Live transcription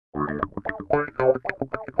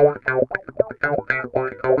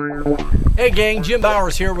Hey gang, Jim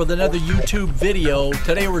Bowers here with another YouTube video.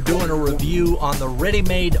 Today we're doing a review on the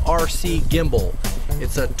ReadyMadeRC gimbal.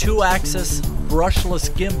 It's a 2-axis brushless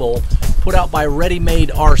gimbal put out by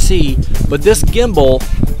ReadyMadeRC, but this gimbal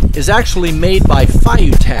is actually made by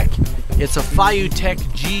Feiyutech. It's a Feiyutech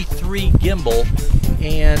G3 gimbal,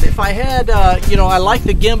 and if I had, I like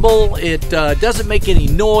the gimbal. It doesn't make any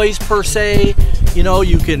noise per se.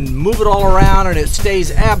 You can move it all around and it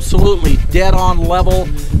stays absolutely dead on level.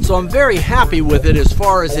 So I'm very happy with it as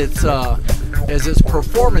far as its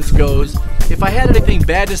performance goes. If I had anything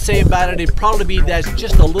bad to say about it, it'd probably be that it's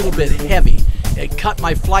just a little bit heavy. It cut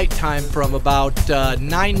my flight time from about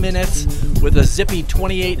 9 minutes with a zippy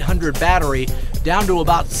 2800 battery down to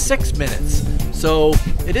about 6 minutes. So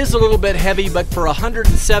it is a little bit heavy, but for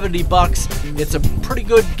 170 bucks, it's a pretty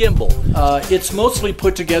good gimbal. It's mostly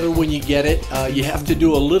put together when you get it. You have to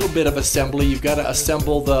do a little bit of assembly. You've got to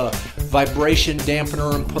assemble the vibration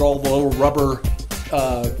dampener and put all the little rubber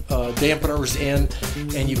dampeners in,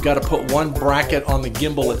 and you've got to put one bracket on the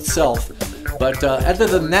gimbal itself. But other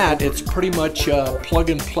than that, it's pretty much plug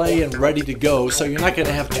and play and ready to go, so you're not going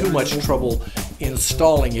to have too much trouble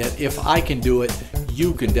installing it. If I can do it,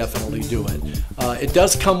 you can definitely do it. It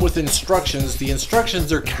does come with instructions. The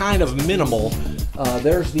instructions are kind of minimal.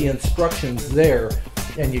 There's the instructions there,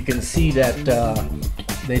 and you can see that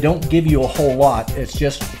they don't give you a whole lot. It's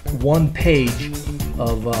just one page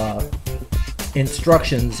of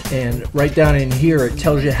instructions, and right down in here it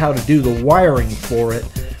tells you how to do the wiring for it.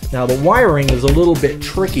 Now the wiring is a little bit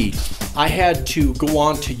tricky. I had to go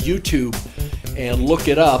on to YouTube and look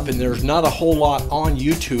it up, and there's not a whole lot on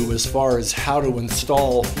YouTube as far as how to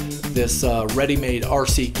install this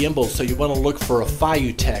ReadyMadeRC gimbal. So you want to look for a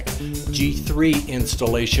Feiyutech G3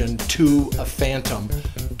 installation to a Phantom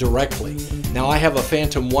directly. Now I have a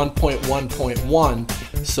Phantom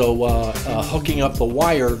 1.1.1, so hooking up the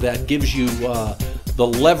wire that gives you the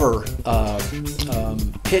lever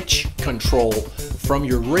pitch control from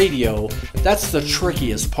your radio, that's the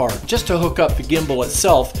trickiest part. Just to hook up the gimbal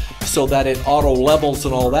itself so that it auto levels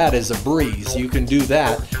and all that is a breeze. You can do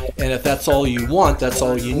that, and if that's all you want, that's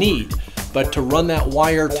all you need. But to run that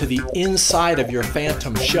wire to the inside of your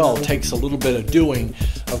Phantom shell takes a little bit of doing.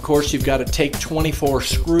 Of course, you've got to take 24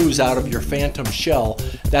 screws out of your Phantom shell.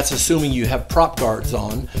 That's assuming you have prop guards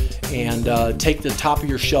on, and take the top of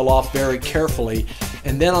your shell off very carefully.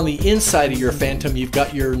 And then on the inside of your Phantom, you've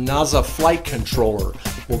got your NASA flight controller.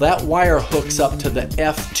 Well, that wire hooks up to the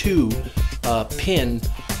F2 pin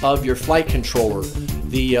of your flight controller.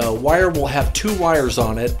 The wire will have two wires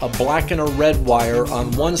on it, a black and a red wire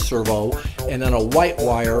on one servo, and then a white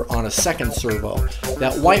wire on a second servo.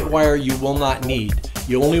 That white wire you will not need.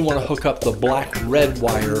 You only want to hook up the black-red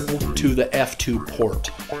wire to the F2 port.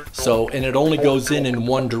 So, and it only goes in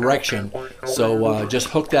one direction. So just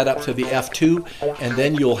hook that up to the F2, and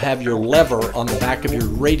then you'll have your lever on the back of your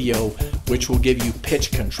radio, which will give you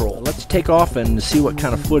pitch control. Let's take off and see what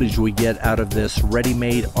kind of footage we get out of this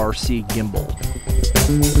ReadyMadeRC gimbal.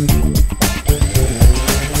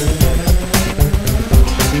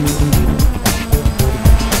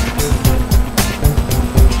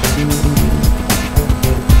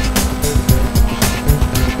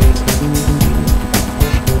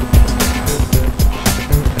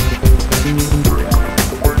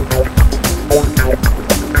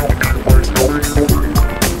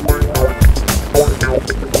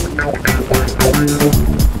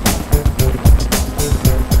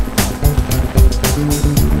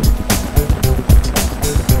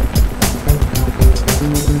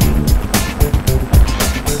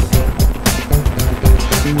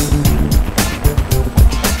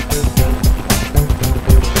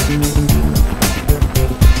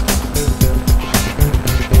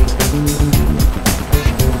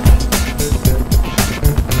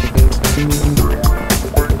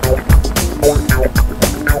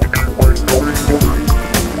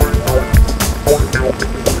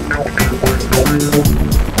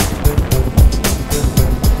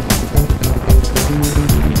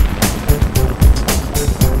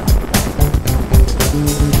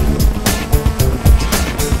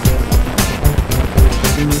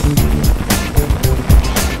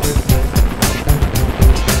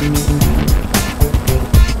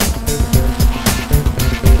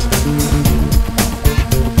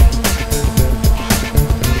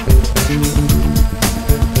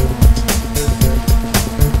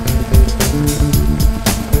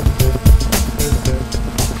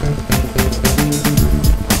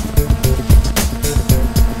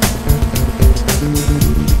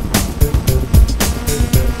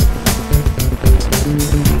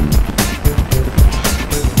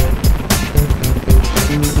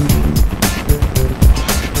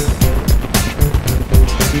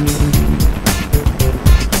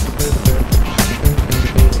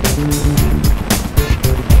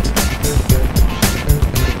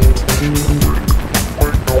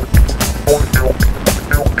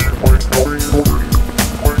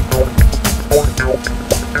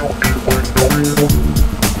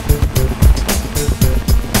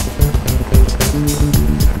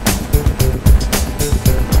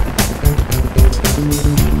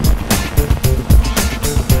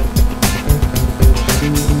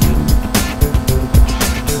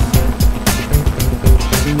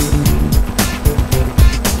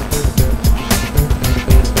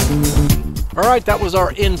 All right, that was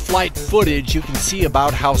our in-flight footage. You can see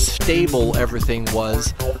about how stable everything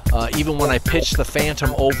was. Even when I pitched the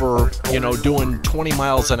Phantom over, you know, doing 20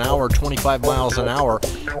 miles an hour, 25 miles an hour,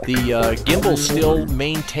 the gimbal still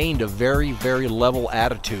maintained a very, very level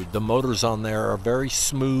attitude. The motors on there are very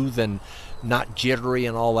smooth and not jittery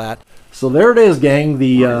and all that. So there it is, gang,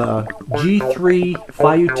 the G3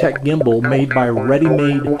 Feiyutech gimbal made by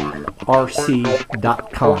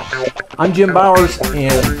ReadyMadeRC.com. I'm Jim Bowers,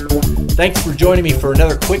 and thanks for joining me for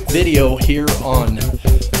another quick video here on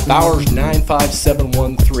Bowers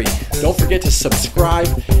 95713. Don't forget to subscribe,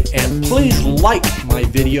 and please like my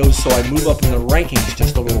videos so I move up in the rankings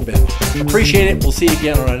just a little bit. Appreciate it. We'll see you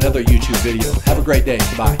again on another YouTube video. Have a great day.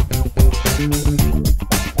 Bye.